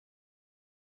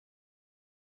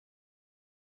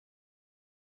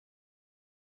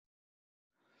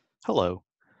Hello,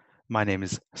 my name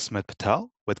is Smit Patel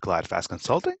with GlideFast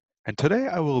Consulting, and today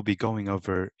I will be going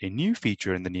over a new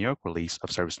feature in the New York release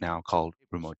of ServiceNow called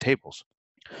Remote Tables.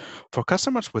 For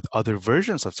customers with other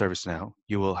versions of ServiceNow,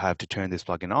 you will have to turn this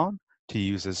plugin on to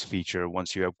use this feature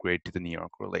once you upgrade to the New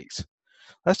York release.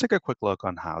 Let's take a quick look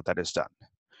on how that is done.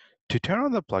 To turn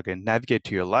on the plugin, navigate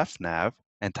to your left nav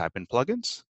and type in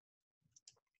Plugins,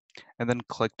 and then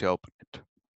click to open it.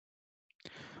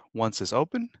 Once it's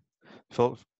open,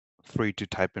 feel free to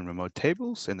type in Remote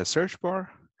Tables in the search bar.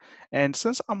 And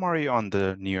since I'm already on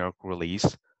the New York release,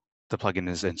 the plugin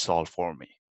is installed for me.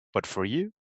 But for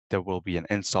you, there will be an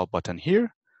install button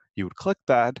here. You would click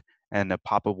that and a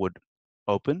pop-up would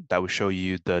open that will show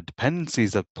you the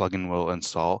dependencies the plugin will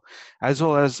install, as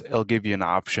well as it'll give you an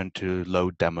option to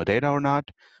load demo data or not.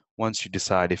 Once you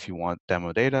decide if you want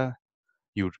demo data,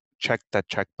 you would check that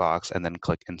checkbox and then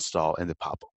click install in the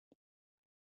pop-up.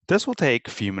 This will take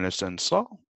a few minutes to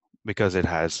install because it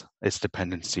has its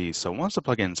dependencies. So once the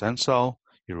plugin is installed,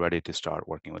 you're ready to start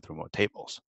working with remote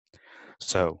tables.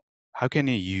 So how can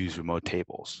you use remote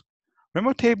tables?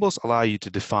 Remote tables allow you to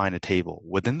define a table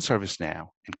within ServiceNow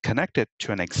and connect it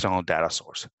to an external data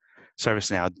source.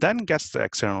 ServiceNow then gets the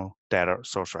external data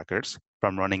source records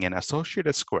from running an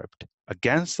associated script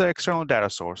against the external data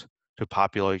source to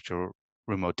populate your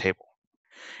remote table.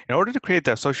 In order to create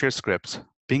the associated scripts,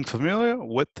 being familiar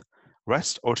with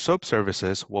REST or SOAP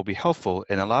services will be helpful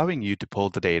in allowing you to pull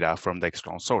the data from the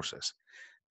external sources.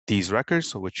 These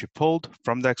records, which you pulled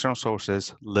from the external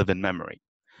sources, live in memory,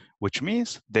 which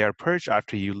means they are purged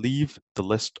after you leave the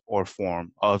list or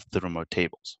form of the remote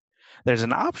tables. There's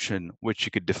an option which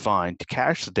you could define to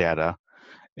cache the data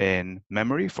in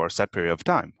memory for a set period of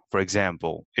time. For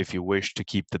example, if you wish to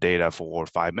keep the data for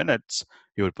 5 minutes,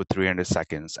 you would put 300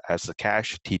 seconds as the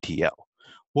cache TTL.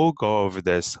 We'll go over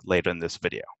this later in this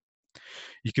video.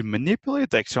 You can manipulate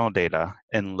the external data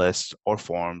in lists or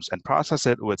forms and process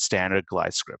it with standard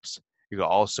glide scripts. You can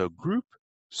also group,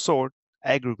 sort,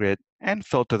 aggregate, and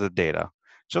filter the data,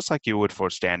 just like you would for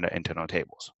standard internal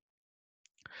tables.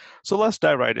 So let's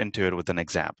dive right into it with an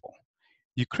example.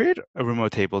 You create a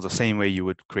remote table the same way you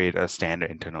would create a standard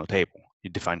internal table.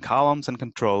 You define columns and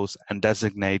controls and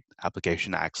designate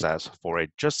application access for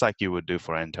it, just like you would do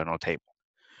for an internal table.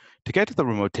 To get to the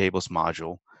remote tables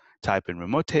module, type in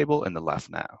remote table in the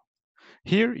left nav.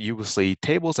 Here you will see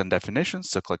tables and definitions,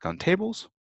 so click on tables.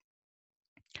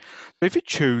 If you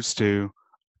choose to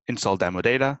install demo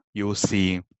data, you will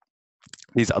see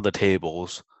these other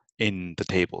tables in the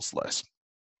tables list.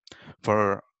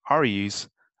 For our use,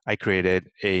 I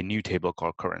created a new table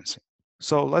called currency.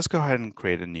 So let's go ahead and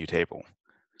create a new table.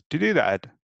 To do that,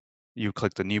 you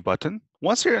click the new button.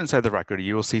 Once you're inside the record,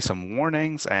 you will see some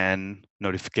warnings and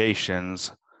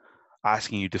notifications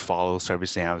asking you to follow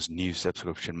ServiceNow's new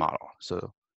subscription model.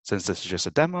 So since this is just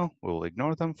a demo, we'll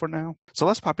ignore them for now. So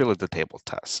let's populate the table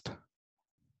test.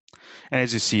 And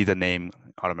as you see, the name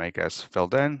automatically gets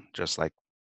filled in, just like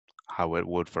how it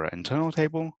would for an internal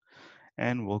table,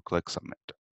 and we'll click submit.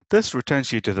 This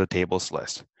returns you to the tables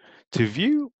list. To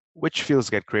view which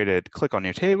fields get created, click on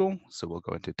your table. So we'll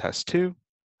go into test 2.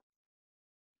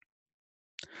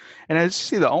 And as you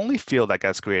see, the only field that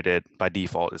gets created by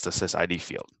default is the sysid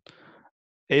field.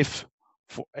 If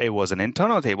it was an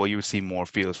internal table, you would see more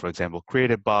fields, for example,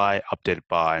 created by, updated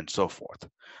by, and so forth.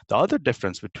 The other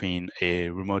difference between a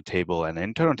remote table and an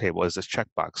internal table is this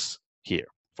checkbox here.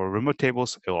 For remote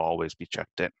tables, it will always be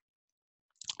checked in.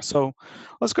 So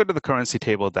let's go to the currency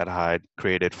table that I had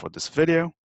created for this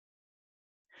video.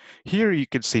 Here you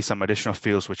can see some additional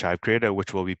fields which I've created,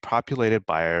 which will be populated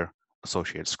by our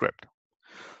associated script.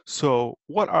 So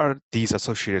what are these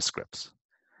associated scripts?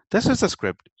 This is a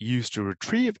script used to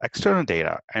retrieve external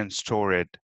data and store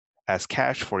it as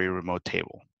cache for your remote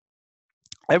table.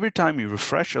 Every time you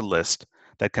refresh a list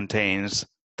that contains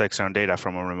the external data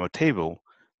from a remote table,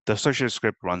 the associated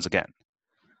script runs again.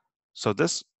 So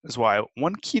this is why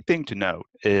one key thing to note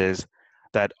is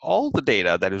that all the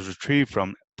data that is retrieved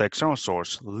from the external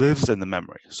source lives in the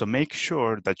memory. So make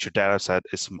sure that your data set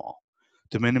is small.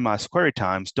 To minimize query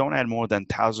times, don't add more than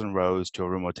 1,000 rows to a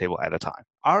remote table at a time.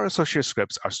 Our associated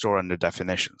scripts are stored under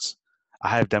definitions.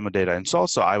 I have demo data installed,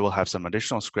 so I will have some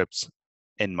additional scripts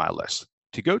in my list.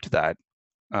 To go to that,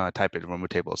 type in remote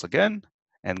tables again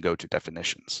and go to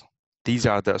definitions. These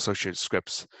are the associated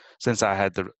scripts. Since I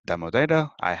had the demo data,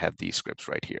 I have these scripts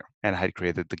right here. And I had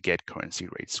created the get currency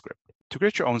rate script. To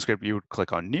create your own script, you would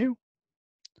click on new.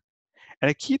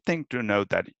 And a key thing to note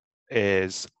that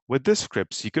is with this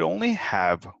scripts, you could only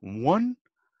have one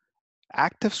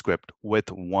active script with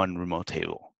one remote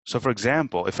table. So for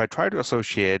example, if I try to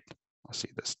associate, let's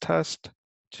see this test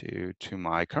to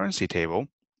my currency table,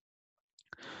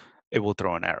 it will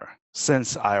throw an error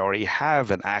since I already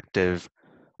have an active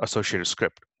associated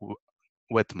script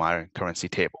with my currency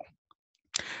table.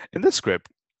 In this script,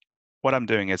 what I'm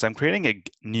doing is I'm creating a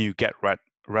new get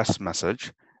rest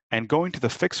message and going to the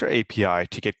Fixer API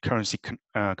to get currency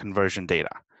conversion data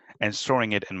and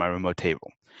storing it in my remote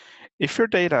table. If your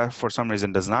data for some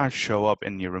reason does not show up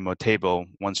in your remote table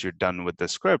once you're done with the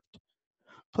script,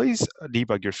 please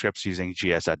debug your scripts using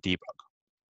gs.debug.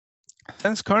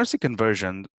 Since currency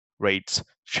conversion rates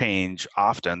change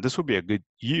often, this would be a good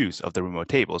use of the remote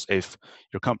tables if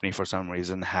your company for some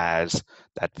reason has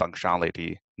that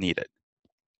functionality needed.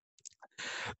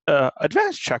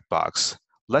 Advanced checkbox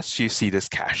lets you see this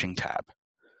caching tab.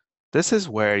 This is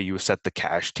where you set the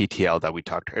cache TTL that we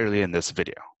talked earlier in this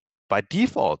video. By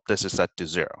default, this is set to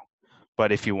 0.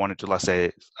 But if you wanted to, let's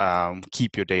say,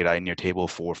 keep your data in your table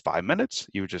for 5 minutes,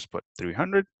 you would just put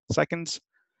 300 seconds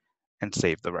and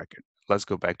save the record. Let's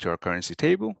go back to our currency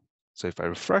table. So if I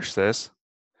refresh this,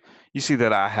 you see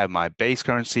that I have my base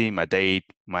currency, my date,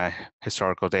 my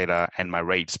historical data, and my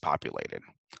rates populated.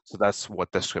 So that's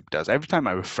what the script does. Every time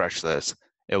I refresh this,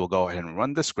 it will go ahead and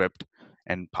run the script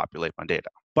and populate my data.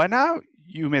 By now,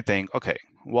 you may think, okay,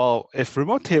 well, if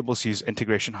remote tables use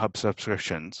Integration Hub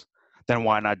subscriptions, then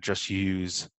why not just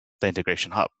use the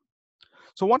Integration Hub?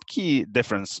 So one key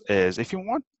difference is if you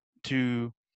want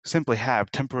to simply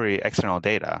have temporary external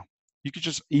data, you could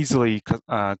just easily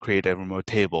create a remote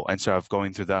table instead of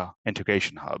going through the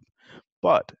Integration Hub.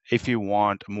 But if you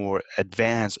want more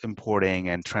advanced importing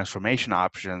and transformation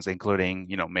options, including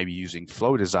maybe using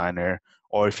Flow Designer,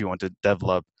 or if you want to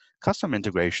develop custom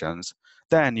integrations,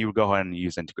 then you would go ahead and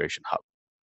use Integration Hub.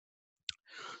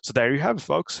 So there you have it,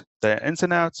 folks, the ins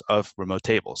and outs of remote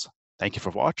tables. Thank you for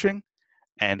watching,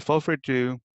 and feel free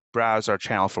to browse our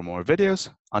channel for more videos.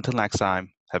 Until next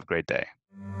time, have a great day.